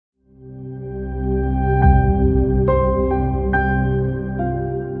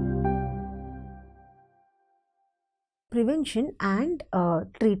prevention and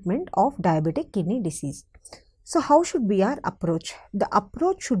treatment of diabetic kidney disease. So how should be our approach? The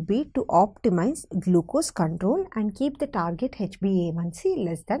approach should be to optimize glucose control and keep the target HbA1c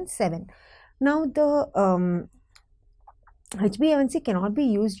less than 7. Now the HbA1c cannot be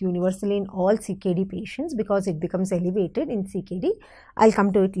used universally in all CKD patients because it becomes elevated in CKD. I'll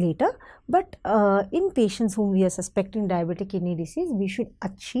come to it later. But in patients whom we are suspecting diabetic kidney disease, we should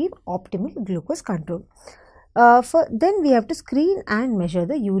achieve optimal glucose control. Then we have to screen and measure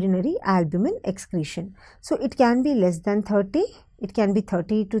the urinary albumin excretion. So it can be less than 30, it can be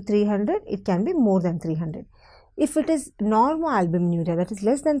 30 to 300, it can be more than 300. If it is normal albuminuria, that is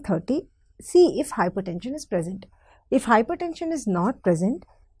less than 30, see if hypertension is present. If hypertension is not present,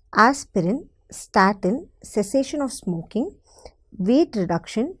 aspirin, statin, cessation of smoking, weight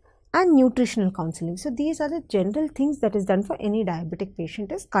reduction and nutritional counseling. So these are the general things that is done for any diabetic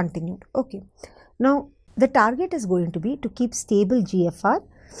patient is continued. Okay. Now the target is going to be to keep stable GFR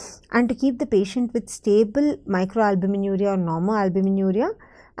and to keep the patient with stable microalbuminuria or normal albuminuria,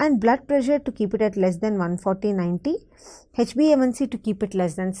 and blood pressure to keep it at less than 140/90, HbA1c to keep it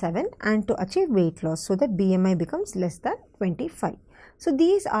less than 7, and to achieve weight loss so that BMI becomes less than 25. So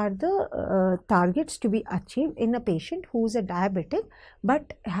these are the targets to be achieved in a patient who is a diabetic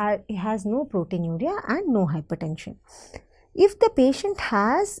but has no proteinuria and no hypertension. If the patient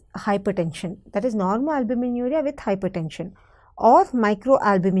has hypertension, that is normal albuminuria with hypertension, or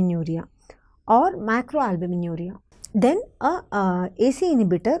microalbuminuria or macroalbuminuria, then a AC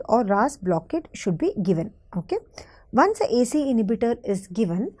inhibitor or RAS blockade should be given. Okay. Once a AC inhibitor is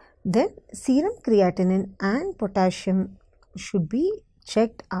given, then serum creatinine and potassium should be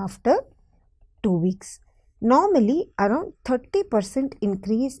checked after 2 weeks. Normally, around 30%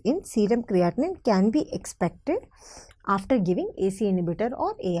 increase in serum creatinine can be expected after giving AC inhibitor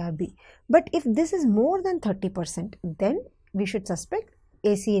or ARB. But if this is more than 30%, then we should suspect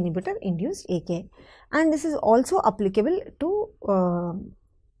AC inhibitor induced AKI, and this is also applicable to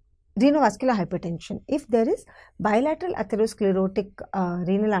renovascular hypertension. If there is bilateral atherosclerotic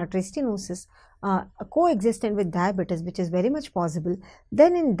renal artery stenosis coexistent with diabetes, which is very much possible,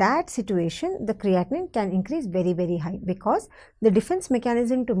 then in that situation the creatinine can increase very high, because the defense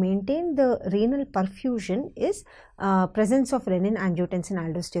mechanism to maintain the renal perfusion is presence of renin, angiotensin,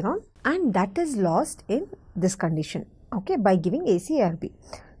 aldosterone, and that is lost in this condition. Okay, by giving ACRB.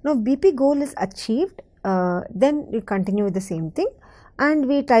 Now BP goal is achieved, then we continue with the same thing and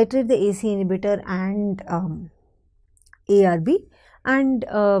we titrate the AC inhibitor and ARB, and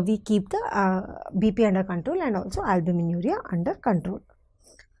we keep the BP under control and also albuminuria under control.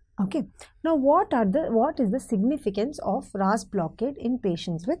 Okay. Now what is the significance of RAS blockade in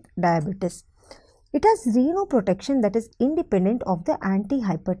patients with diabetes? It has renoprotection that is independent of the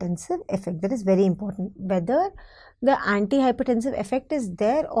antihypertensive effect. That is very important. Whether the antihypertensive effect is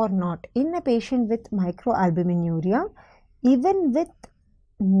there or not in a patient with microalbuminuria, even with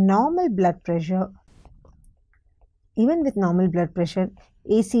normal blood pressure,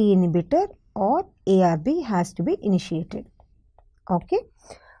 AC inhibitor or ARB has to be initiated. Okay.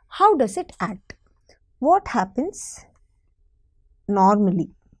 How does it act? What happens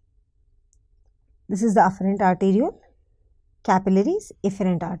normally? This is the afferent arteriole, capillaries,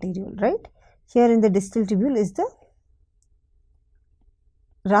 efferent arteriole, right? Here in the distal tubule is the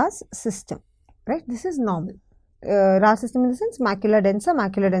RAS system, right? This is normal. RAS system in the sense macula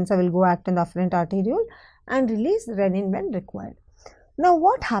densa will go act in the afferent arteriole and release renin when required. Now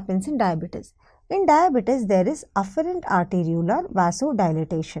what happens in diabetes? In diabetes there is afferent arteriolar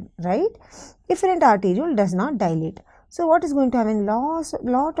vasodilatation, right? Efferent arteriole does not dilate. So what is going to happen?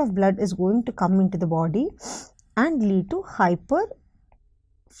 Lot of blood is going to come into the body and lead to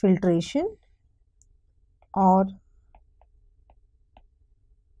hyperfiltration or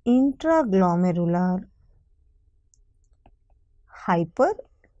intraglomerular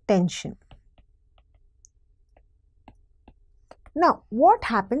hypertension. Now what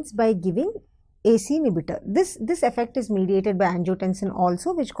happens by giving AC inhibitor? This effect is mediated by angiotensin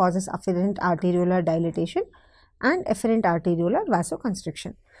also, which causes afferent arteriolar dilatation and efferent arteriolar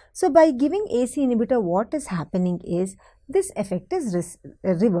vasoconstriction. So by giving AC inhibitor, what is happening is this effect is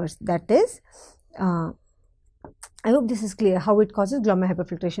reversed. That is, I hope this is clear how it causes glomerular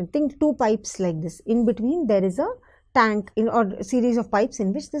hyperfiltration. Think two pipes like this. In between there is a tank or series of pipes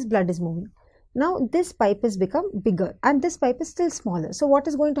in which this blood is moving. Now this pipe has become bigger and this pipe is still smaller. So what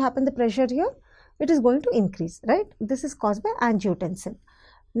is going to happen? The pressure here, it is going to increase, right? This is caused by angiotensin.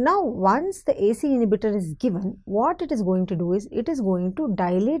 Now, once the AC inhibitor is given, what it is going to do is it is going to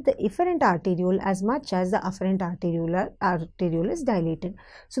dilate the efferent arteriole as much as the afferent arteriole is dilated.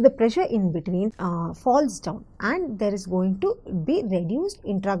 So, the pressure in between falls down and there is going to be reduced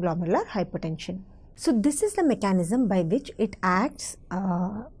intraglomerular hypertension. So, this is the mechanism by which it acts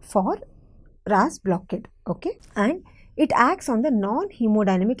for RAS blockade, okay, and it acts on the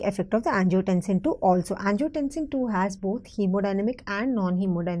non-hemodynamic effect of the angiotensin II also. Angiotensin II has both hemodynamic and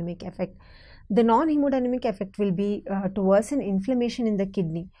non-hemodynamic effect. The non-hemodynamic effect will be to worsen inflammation in the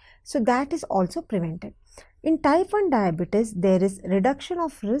kidney. So, that is also prevented. In type 1 diabetes, there is reduction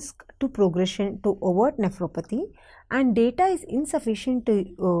of risk to progression to overt nephropathy, and data is insufficient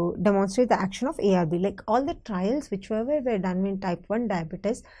to demonstrate the action of ARB. Like all the trials which were done in type 1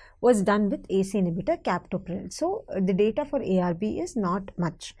 diabetes was done with AC inhibitor captopril. So, the data for ARB is not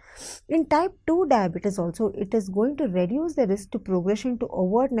much. In type 2 diabetes also, it is going to reduce the risk to progression to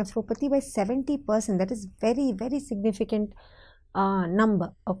overt nephropathy by 70%. That is very, very significant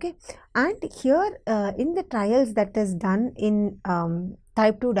number, okay. And here in the trials that is done in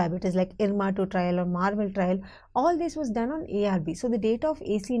type 2 diabetes like IRMA 2 trial or MARVEL trial, all this was done on ARB. So, the data of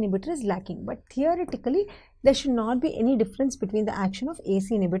AC inhibitor is lacking, but theoretically there should not be any difference between the action of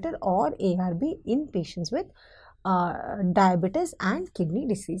AC inhibitor or ARB in patients with diabetes and kidney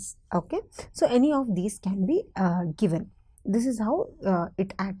disease, okay. So, any of these can be given. This is how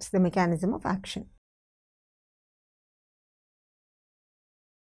it acts, the mechanism of action.